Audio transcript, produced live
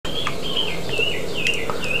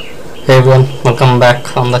Hey everyone, welcome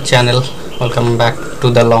back on the channel. Welcome back to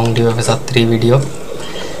the long due FSR 3 video.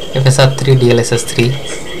 FSR 3 DLSS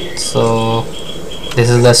 3. So this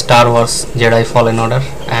is the Star Wars Jedi Fallen Order,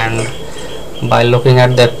 and by looking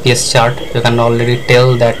at the FPS chart you can already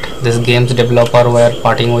tell that this game's developer were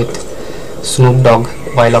partying with Snoop Dogg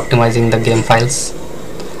while optimizing the game files.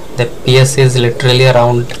 The PS is literally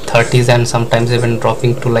around 30s and sometimes even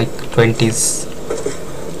dropping to like 20s.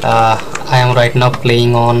 I am right now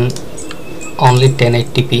playing on only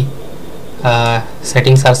 1080p.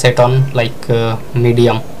 Settings are set on like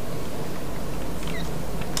medium,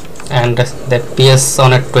 and the PS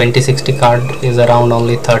on a 2060 card is around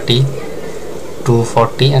only 30 to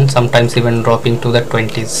 40 and sometimes even dropping to the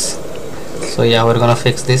 20s. So yeah, we're gonna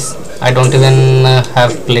fix this. I don't even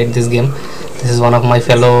have played this game. This is one of my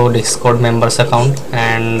fellow Discord members account,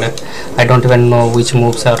 and I don't even know which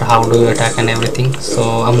moves or how do you attack and everything, so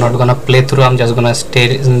I'm not gonna play through. I'm just gonna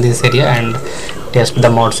stay in this area and test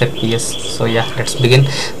the mods FPS. So yeah, let's begin.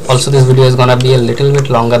 Also, this video is gonna be a little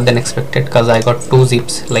bit longer than expected because I got two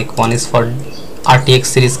zips, like one is for RTX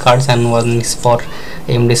series cards and one is for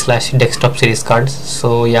amd+desktop series cards.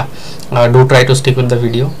 So yeah, do try to stick with the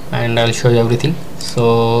video and I'll show you everything.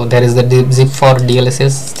 So there is the zip for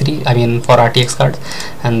DLSS 3, I mean for RTX cards,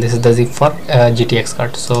 and this is the zip for GTX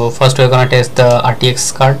card. So first we're gonna test the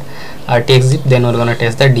RTX card, RTX zip, then we're gonna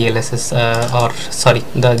test the DLSS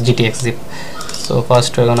the GTX zip. So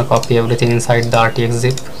first we're gonna copy everything inside the RTX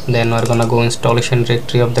zip, then we're gonna go installation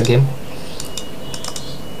directory of the game,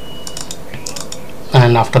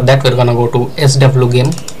 and after that we're gonna go to SW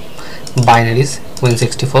game binaries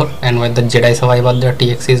Win64, and where the Jedi Survivor the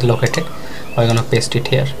TX is located, we're gonna paste it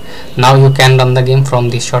here. Now you can run the game from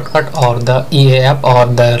this shortcut or the EA app or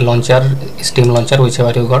the launcher, Steam launcher,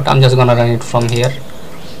 whichever you got. I'm just gonna run it from here.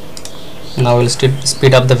 Now we'll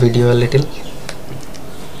speed up the video a little.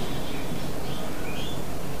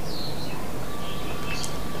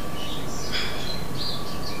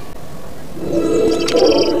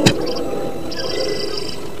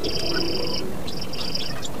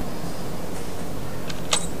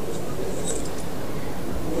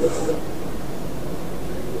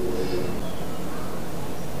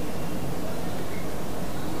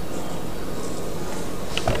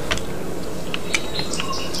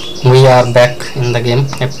 We are back in the game.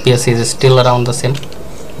 FPS is still around the same.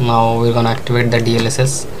 Now we're gonna activate the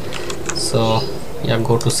DLSS. So yeah,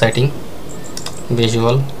 go to setting,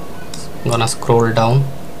 visual, gonna scroll down,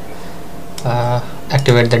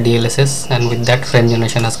 activate the DLSS, and with that frame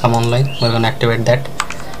generation has come online. We're gonna activate that,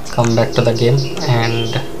 come back to the game,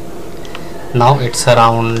 and now it's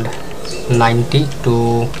around 90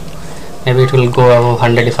 to maybe it will go above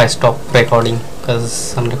 100 if I stop recording,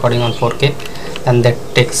 because I'm recording on 4K and that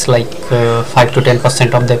takes like 5 to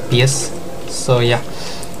 10% of the FPS. So yeah,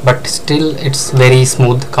 but still it's very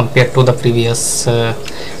smooth compared to the previous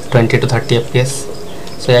 20 to 30 FPS.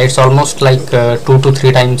 So yeah, it's almost like 2 to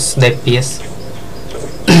 3 times the FPS.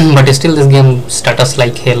 But still this game stutters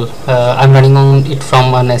like hell. I'm running on it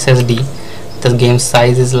from an SSD. The game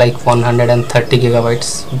size is like 130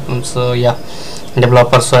 gigabytes. So yeah,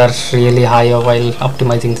 developers were really high while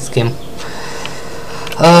optimizing this game.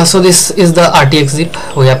 So this is the RTX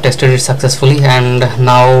zip. We have tested it successfully, and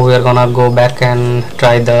now we are gonna go back and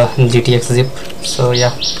try the GTX zip. So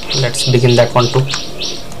yeah, let's begin that one too.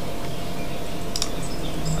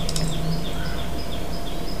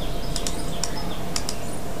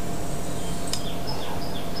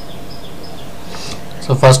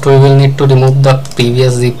 So first we will need to remove the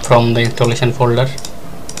previous zip from the installation folder.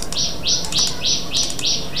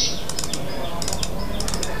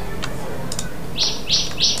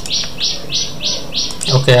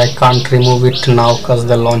 Okay, I can't remove it now because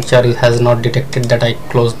the launcher has not detected that I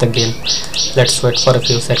closed the game. Let's wait for a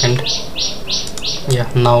few seconds.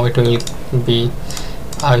 Yeah, now it will be,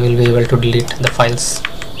 I will be able to delete the files.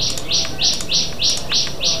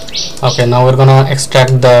 Okay, now we're gonna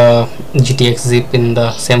extract the GTX zip in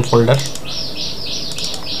the same folder.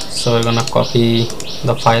 So we're gonna copy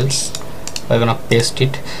the files, we're gonna paste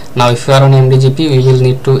it. Now if you are on AMD GPU, we will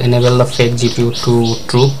need to enable the fake GPU to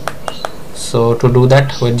true. So to do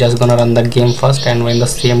that, we're just gonna run the game first, and when the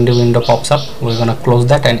CMD window pops up, we're gonna close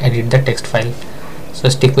that and edit the text file. So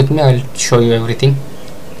stick with me, I'll show you everything.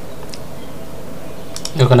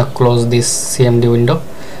 You're gonna close this CMD window.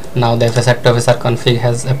 Now the FSR to FSR config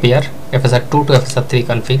has appeared, FSR2 to FSR3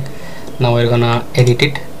 config. Now we're gonna edit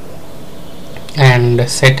it and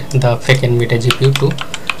set the fake NVIDIA GPU to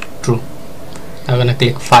true. I'm gonna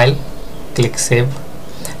click file, click save,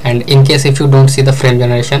 and in case if you don't see the frame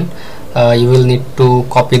generation, you will need to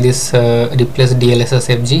copy this replace DLSS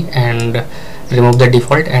FG and remove the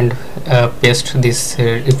default and paste this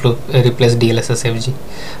replace DLSS FG.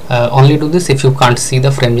 Only do this if you can't see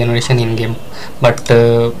the frame generation in game, but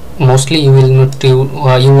mostly you will need to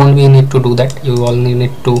you won't be need to do that. You only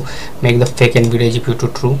need to make the fake NVIDIA GPU to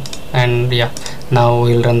true. And yeah, now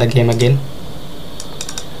we'll run the game again.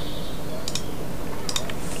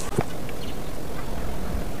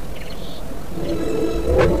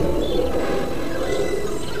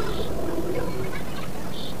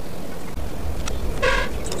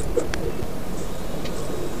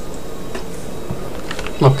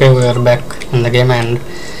 Okay, we are back in the game, and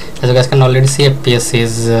as you guys can already see, FPS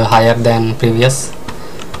is higher than previous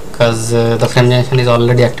because the frame generation is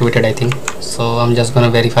already activated, I think. So I'm just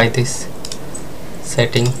gonna verify this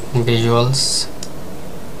setting, visuals.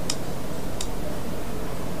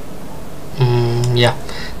 Yeah,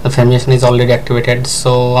 the frame generation is already activated,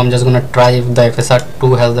 so I'm just gonna try if the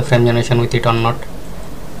FSR2 has the frame generation with it or not.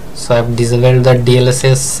 So I've disabled the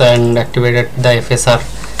DLSS and activated the FSR,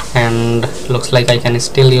 and looks like I can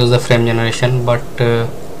still use the frame generation, but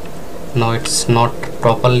no, it's not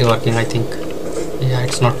properly working, I think. Yeah,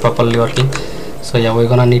 it's not properly working. So yeah, we're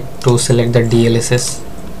gonna need to select the DLSS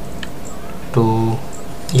to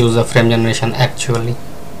use the frame generation actually.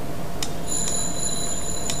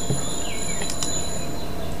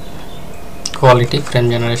 Quality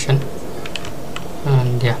frame generation,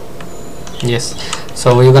 and yeah, yes.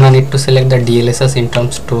 So we're gonna need to select the DLSS in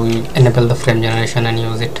terms to enable the frame generation and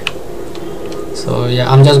use it. So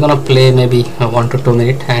yeah, I'm just gonna play maybe 1 to 2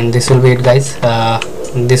 minutes, and this will be it, guys.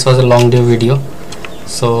 This was a long video,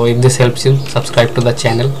 so if this helps you, subscribe to the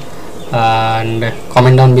channel and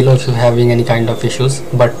comment down below if you're having any kind of issues,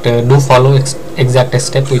 but do follow exact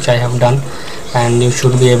step which I have done, and you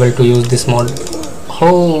should be able to use this mod.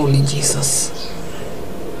 Holy Jesus,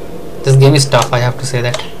 this game is tough, I have to say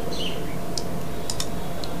that.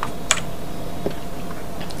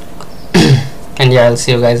 And yeah, I'll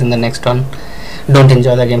see you guys in the next one. Don't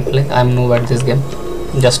enjoy the gameplay, I'm noob at this game,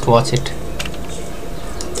 just watch it.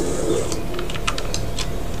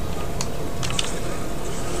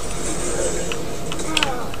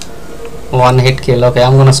 One hit kill. Okay,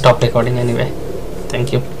 I'm gonna stop recording anyway.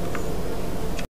 Thank you.